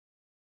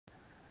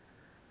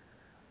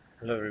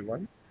Hello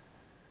everyone.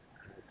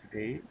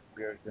 Today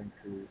we are going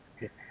to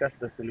discuss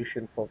the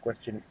solution for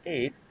question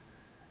 8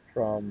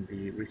 from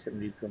the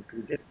recently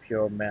concluded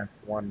Pure Math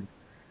 1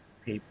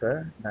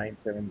 paper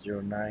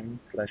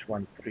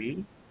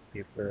 9709/13,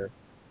 paper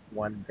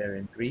 1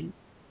 therein 3,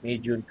 May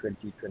June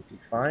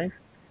 2025.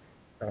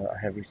 I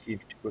have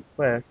received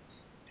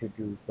requests to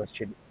do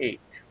question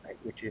 8, right,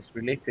 which is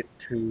related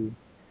to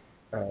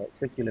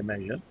circular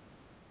measure.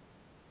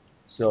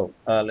 So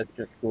let's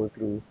just go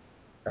through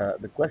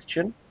the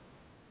question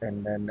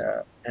and then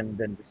the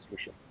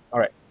solution. All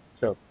right.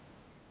 So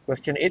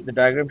question 8, the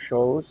diagram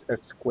shows a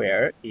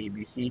square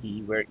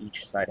ABCD where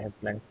each side has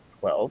length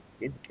 12.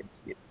 Okay, you can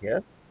see it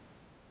here.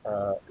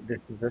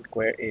 This is a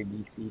square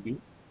ABCD.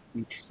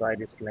 Each side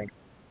is length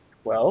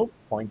 12.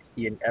 Points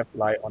E and F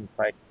lie on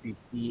side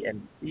BC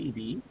and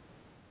CD,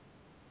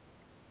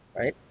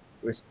 right,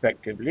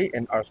 respectively,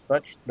 and are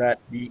such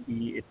that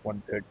DE is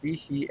 1/3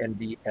 BC and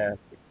DF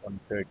is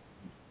 1/3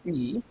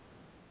 BC.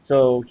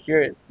 So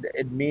here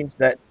it means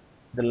that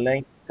the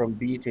length from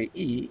B to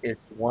E is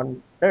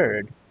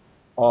 1/3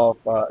 of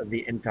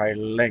the entire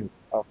length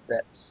of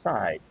that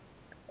side.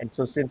 And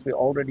so since we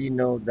already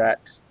know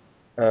that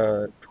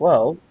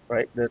 12,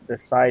 right, the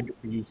side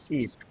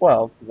BC is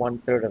 12,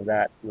 1/3 of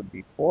that would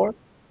be 4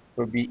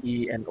 for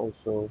BE, and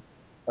also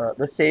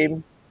the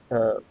same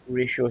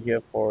ratio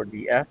here for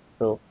DF.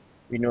 So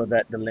we know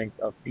that the length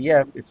of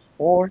DF is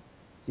 4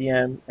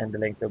 cm and the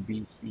length of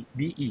BE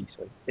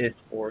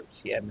is 4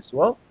 cm as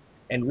well.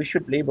 And we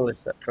should label as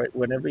such, right?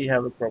 Whenever you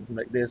have a problem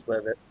like this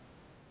where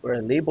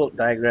a labeled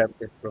diagram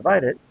is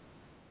provided,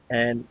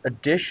 and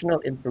additional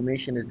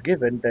information is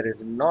given that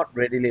is not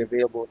readily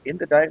available in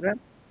the diagram,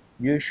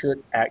 you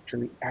should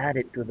actually add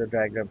it to the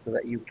diagram so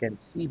that you can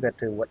see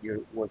better what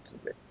you're working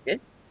with. Okay,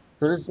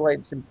 so this is why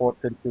it's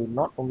important to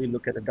not only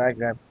look at the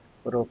diagram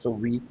but also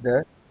read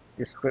the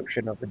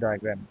description of the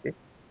diagram. Okay,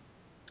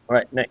 all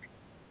right, next,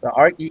 the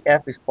arc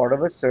EF is part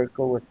of a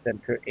circle with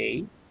center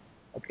A.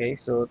 Okay,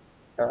 so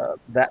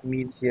that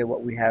means here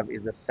what we have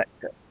is a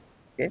sector.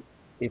 Okay,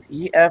 if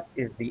EF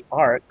is the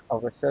arc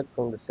of a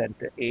circle with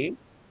center A,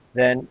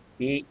 then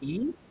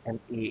AE and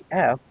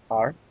AF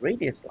are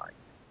radius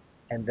lines.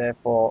 And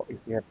therefore,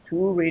 if you have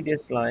two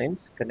radius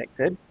lines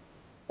connected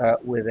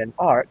with an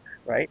arc,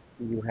 right,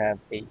 you have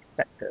a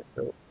sector.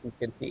 So you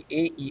can see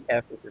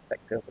AEF is the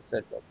sector of a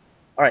circle.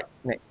 All right,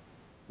 next.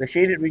 The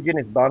shaded region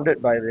is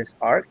bounded by this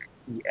arc,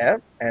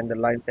 EF, and the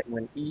line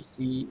segment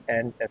EC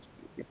and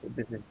FC. Okay, so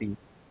this is the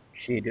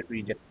shaded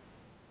region.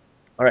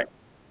 All right,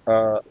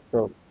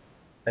 so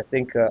I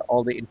think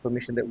all the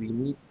information that we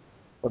need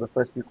for the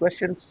first few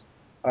questions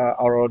are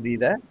already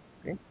there.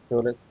 Okay, so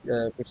let's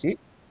proceed.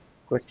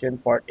 Question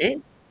part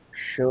A,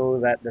 show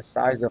that the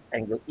size of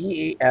angle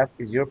EAF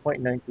is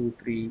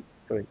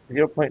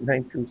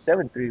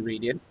 0.9273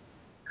 radians,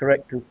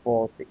 correct to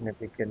four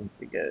significant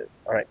figures.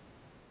 All right,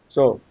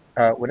 so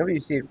whenever you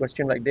see a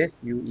question like this,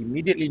 you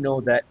immediately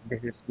know that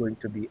this is going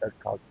to be a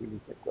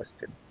calculated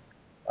question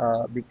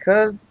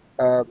because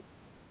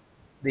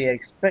they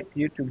expect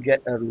you to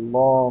get a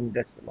long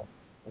decimal,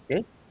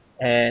 okay,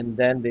 and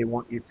then they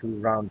want you to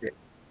round it.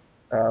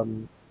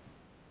 Um,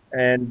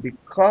 and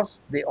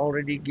because they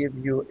already give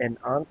you an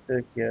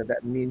answer here,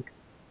 that means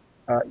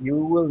you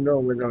will know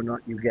whether or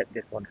not you get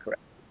this one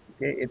correct.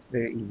 Okay, it's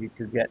very easy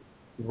to get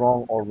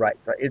wrong or right.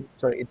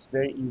 So it's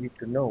very easy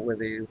to know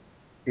whether you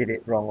did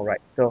it wrong or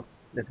right. So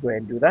let's go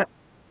ahead and do that.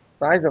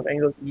 Size of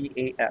angle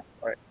EAF.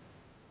 All right.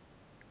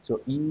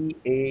 So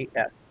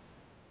EAF.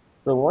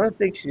 So one of the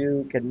things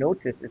you can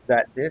notice is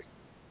that this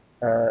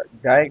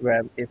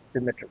diagram is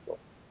symmetrical,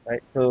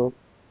 right? So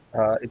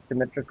it's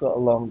symmetrical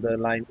along the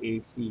line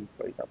AC,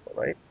 for example,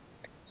 right?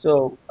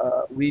 So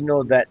we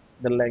know that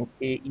the length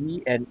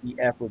AE and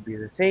EF will be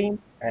the same,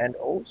 and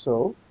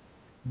also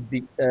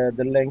the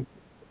length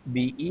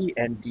BE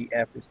and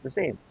DF is the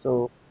same.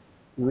 So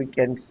we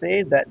can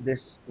say that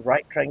this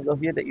right triangle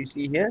here that you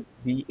see here,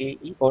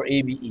 BAE or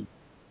ABE,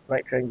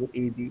 right triangle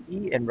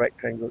ABE and right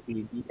triangle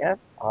ADF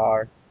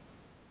are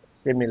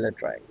similar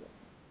triangle.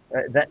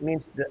 That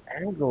means the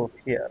angles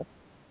here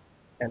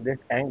and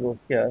this angle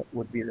here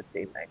would be the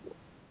same angle.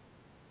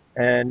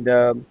 And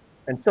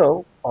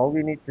so all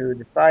we need to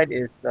decide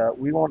is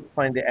we want to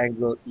find the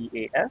angle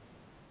EAF.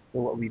 So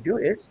what we do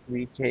is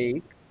we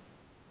take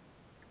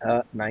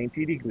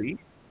 90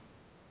 degrees,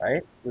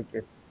 right, which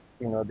is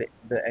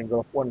the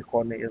angle of one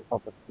corner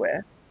of a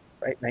square,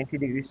 right? 90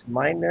 degrees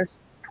minus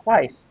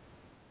twice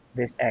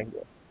this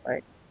angle,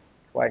 right?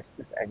 Twice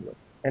this angle.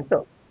 And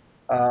so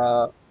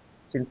uh,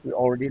 since we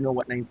already know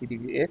what 90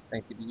 degree is,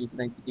 90 degrees,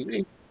 90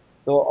 degrees,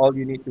 so all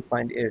you need to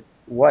find is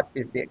what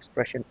is the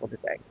expression for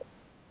this angle.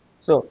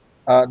 So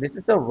this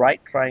is a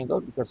right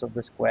triangle because of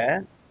the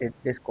square.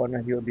 This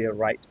corner here will be a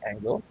right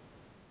angle.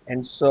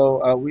 And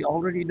so we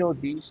already know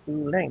these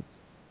two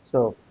lengths.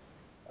 So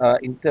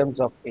in terms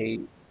of a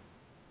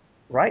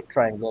right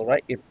triangle,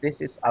 right, if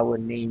this is our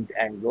named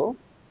angle,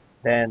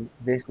 then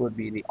this would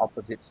be the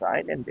opposite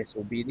side and this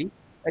will be the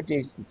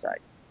adjacent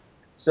side.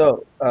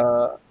 So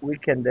we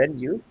can then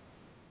use,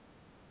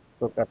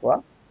 so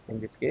katwa, in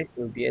this case,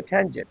 will be a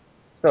tangent.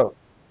 So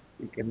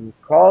you can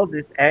call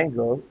this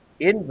angle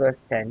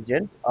inverse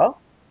tangent of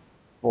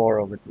 4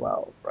 over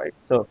 12, right?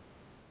 So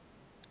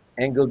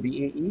angle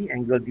BAE,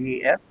 angle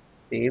DAF,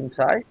 same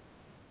size.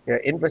 They're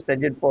inverse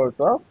tangent 4 over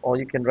 12, or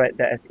you can write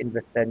that as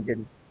inverse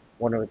tangent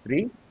 1 over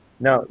 3.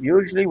 Now,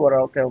 usually what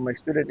I'll tell my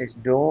student is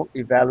don't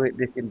evaluate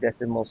this in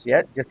decimals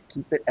yet, just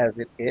keep it as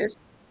it is.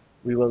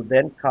 We will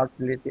then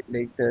calculate it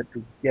later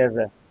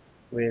together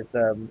with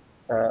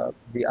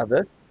the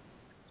others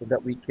so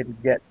that we can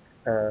get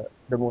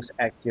the most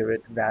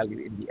accurate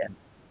value in the end.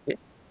 Okay,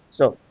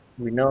 so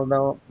we know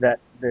now that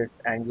this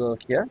angle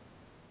here,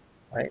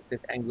 right, this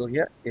angle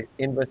here is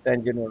inverse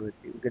tangent 1 over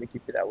 3. We're going to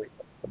keep it that way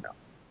for now.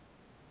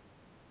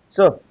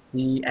 So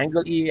the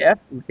angle EAF,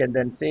 we can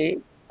then say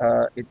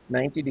it's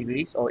 90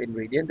 degrees, or in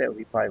radian, that will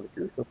be pi over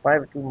 2. So pi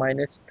over 2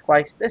 minus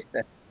twice this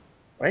then,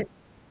 right?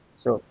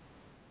 So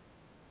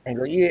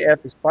angle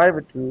EAF is pi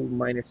over 2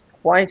 minus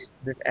twice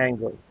this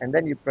angle, and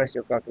then you press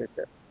your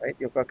calculator, right?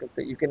 Your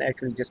calculator, you can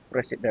actually just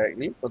press it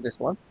directly for this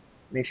one.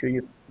 Make sure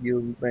you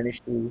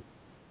manage to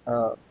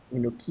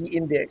key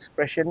in the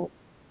expression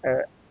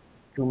uh,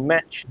 to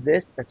match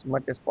this as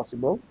much as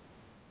possible,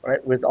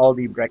 right, with all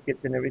the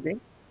brackets and everything.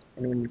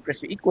 And when you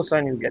press the equal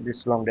sign, you get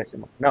this long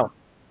decimal. Now,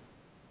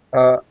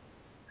 uh,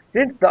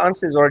 since the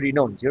answer is already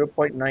known,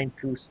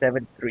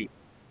 0.9273,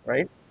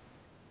 right,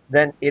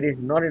 then it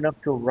is not enough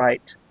to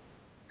write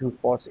to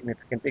four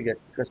significant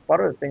figures, because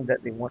part of the thing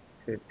that they want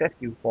to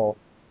test you for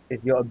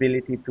is your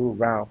ability to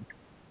round.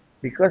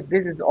 Because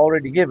this is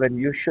already given,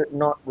 you should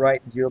not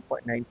write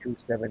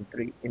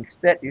 0.9273.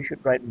 Instead, you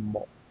should write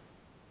more.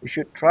 You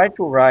should try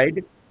to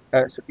write.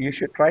 You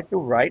should try to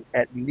write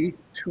at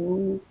least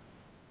two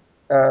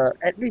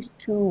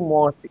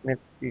more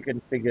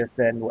significant figures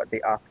than what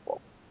they ask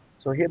for.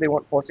 So here they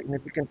want four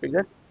significant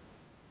figures.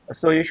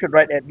 So you should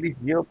write at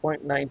least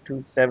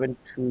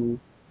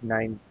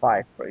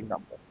 0.927295, for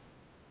example.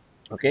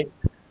 Okay.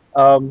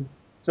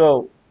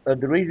 So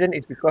the reason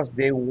is because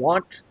they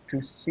want to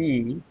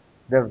see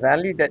the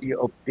value that you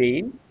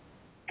obtain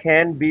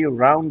can be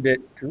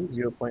rounded to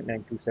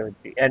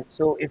 0.9273. And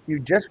so if you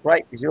just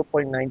write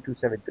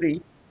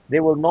 0.9273, they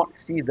will not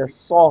see the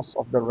source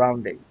of the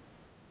rounding,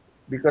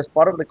 because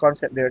part of the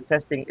concept they're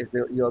testing is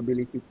your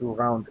ability to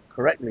round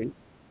correctly.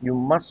 You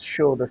must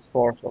show the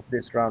source of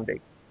this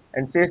rounding.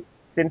 And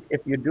since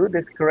if you do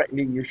this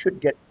correctly, you should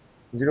get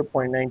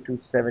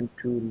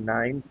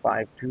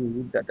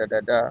 0.9272952 da da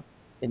da da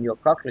in your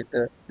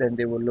calculator, then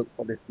they will look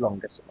for this long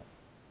decimal.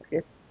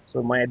 Okay,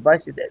 so my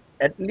advice is that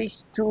at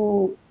least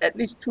two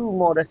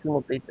more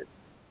decimal places,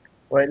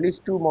 or at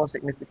least two more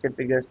significant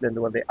figures than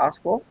what they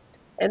ask for,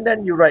 and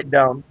then you write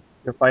down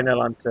the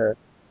final answer,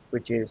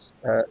 which is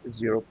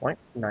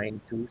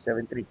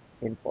 0.9273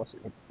 in four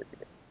significant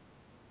figures.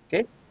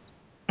 Okay.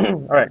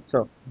 All right,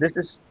 so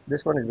this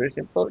one is very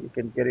simple. You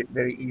can get it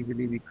very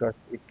easily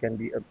because it can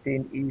be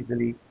obtained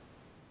easily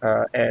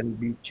and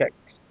be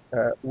checked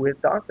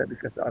with the answer,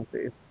 because the answer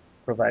is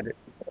provided.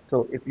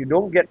 So if you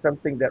don't get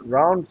something that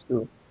rounds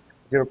to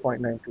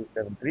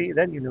 0.9273,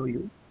 then you know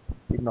you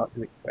did not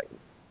do it correctly.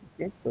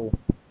 Okay, so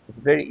it's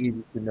very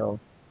easy to know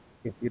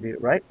if you did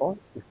it right or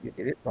if you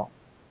did it wrong.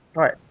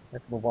 All right,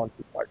 let's move on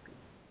to part B.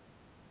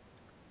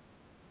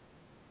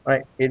 All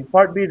right, in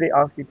part B, they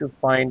ask you to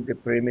find the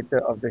perimeter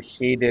of the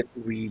shaded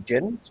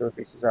region. So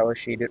this is our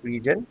shaded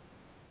region,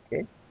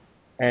 okay?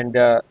 And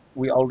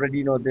we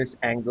already know this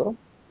angle,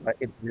 right?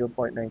 It's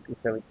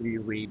 0.9273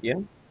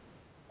 radian.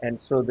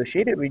 And so the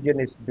shaded region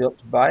is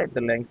built by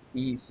the length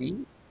EC,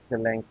 the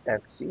length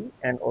FC,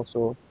 and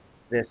also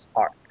this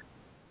arc.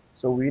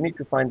 So we need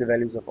to find the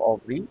values of all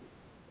three.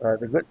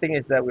 The good thing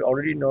is that we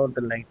already know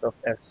the length of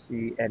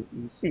FC and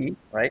EC,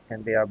 right?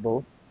 And they are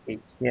both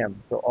 8 cm.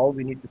 So all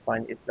we need to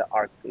find is the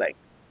arc length.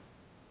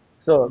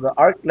 So the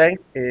arc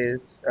length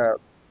is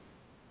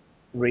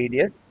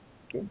radius,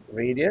 okay,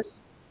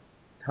 radius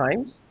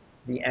times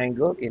the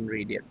angle in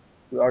radian.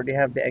 We already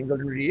have the angle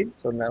in radian,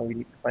 so now we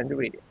need to find the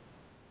radius.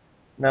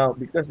 Now,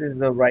 because this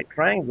is a right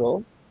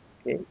triangle,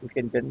 okay, we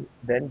can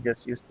then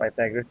just use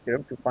Pythagorean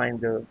theorem to find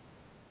the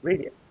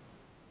radius.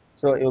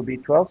 So it will be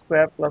 12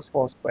 square plus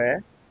 4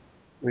 square.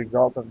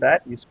 Result of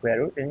that, you square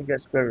root, and you get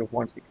square root of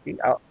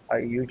 160. I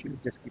usually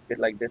just keep it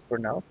like this for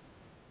now.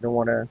 Don't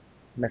want to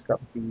mess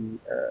up the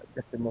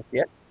decimals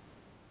yet.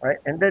 All right,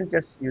 and then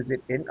just use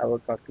it in our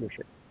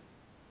calculation.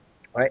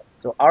 All right,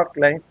 so arc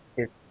length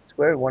is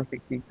square root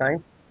 160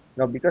 times.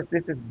 Now, because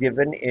this is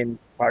given in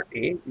part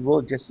A, we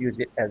will just use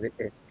it as it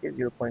is. Okay,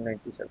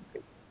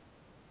 0.9273.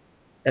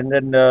 And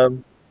then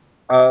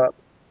uh,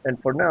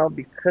 and for now,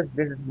 because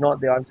this is not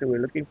the answer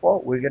we're looking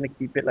for, we're going to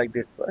keep it like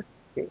this first,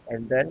 okay,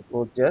 and then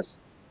we'll just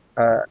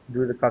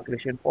do the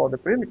calculation for the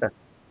perimeter.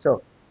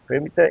 So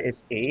perimeter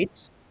is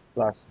 8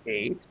 plus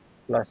 8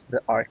 plus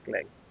the arc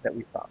length that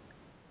we found.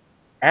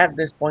 At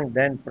this point,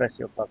 then press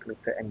your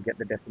calculator and get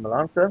the decimal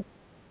answer.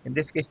 In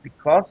this case,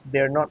 because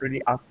they're not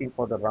really asking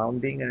for the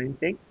rounding or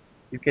anything,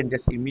 you can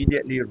just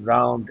immediately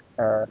round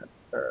the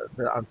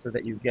answer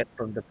that you get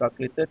from the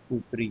calculator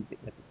to three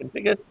significant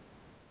figures.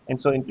 And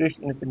so in three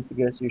significant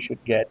figures, you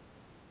should get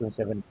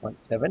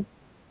 27.76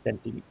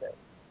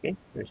 centimeters. Okay,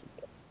 very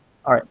simple.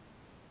 All right.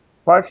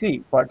 Part C.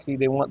 Part C,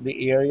 they want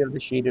the area of the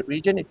shaded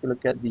region. If you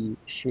look at the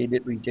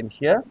shaded region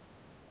here,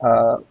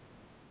 uh,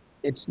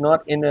 it's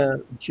not in a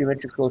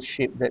geometrical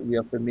shape that we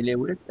are familiar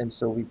with, and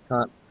so we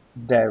can't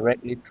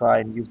directly try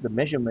and use the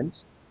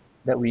measurements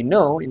that we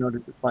know in order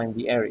to find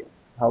the area.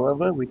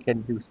 However, we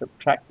can do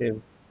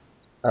subtractive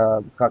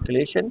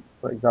calculation.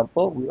 For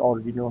example, we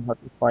already know how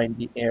to find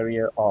the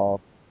area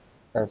of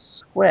a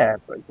square,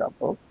 for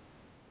example,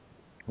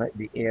 right?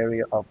 The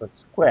area of a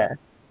square.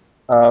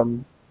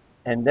 Um,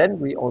 and then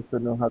we also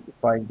know how to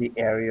find the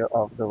area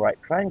of the right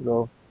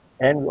triangle,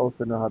 and we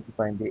also know how to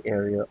find the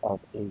area of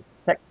a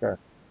sector.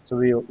 So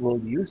we will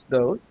use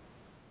those.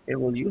 It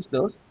will use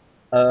those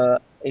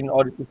in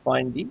order to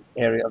find the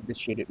area of the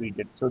shaded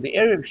region. So the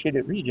area of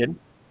shaded region,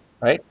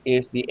 right,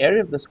 is the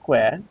area of the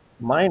square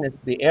minus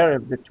the area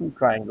of the two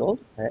triangles,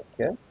 right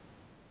here,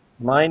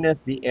 minus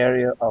the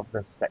area of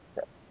the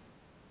sector.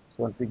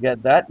 So once we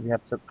get that, we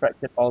have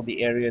subtracted all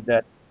the area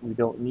that we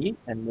don't need,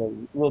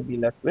 and we'll be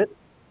left with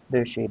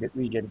the shaded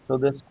region. So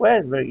the square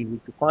is very easy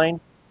to find.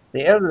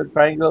 The area of the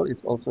triangle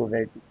is also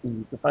very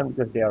easy to find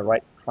because they are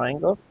right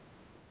triangles.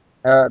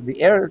 The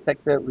area of the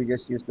sector, we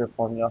just use the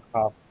formula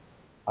half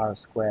r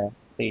square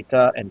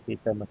theta, and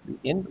theta must be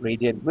in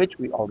radian, which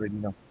we already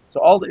know.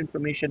 So all the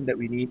information that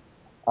we need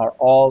are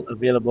all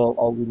available.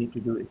 All we need to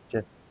do is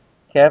just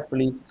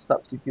carefully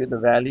substitute the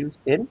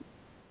values in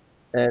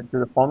to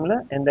the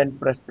formula and then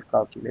press the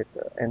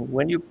calculator. And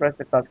when you press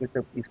the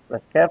calculator, please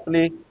press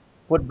carefully,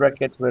 put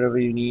brackets wherever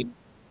you need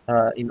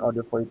in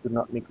order for you to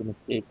not make a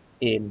mistake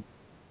in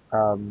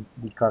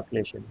the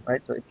calculation,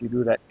 right? So if you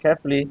do that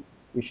carefully,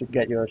 you should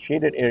get your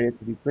shaded area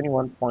to be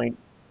 21.8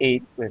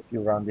 if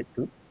you round it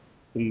to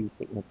three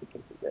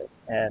significant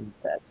figures. And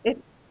that's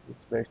it.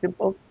 It's very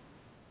simple.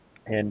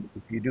 And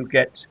if you do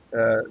get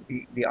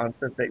the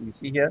answers that we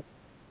see here,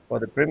 for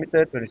the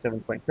perimeter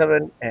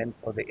 27.7, and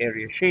for the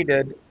area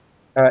shaded,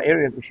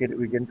 area of the shaded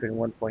region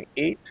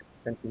 21.8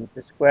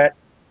 centimeters squared,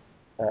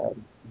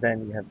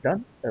 then you have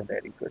done a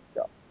very good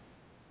job.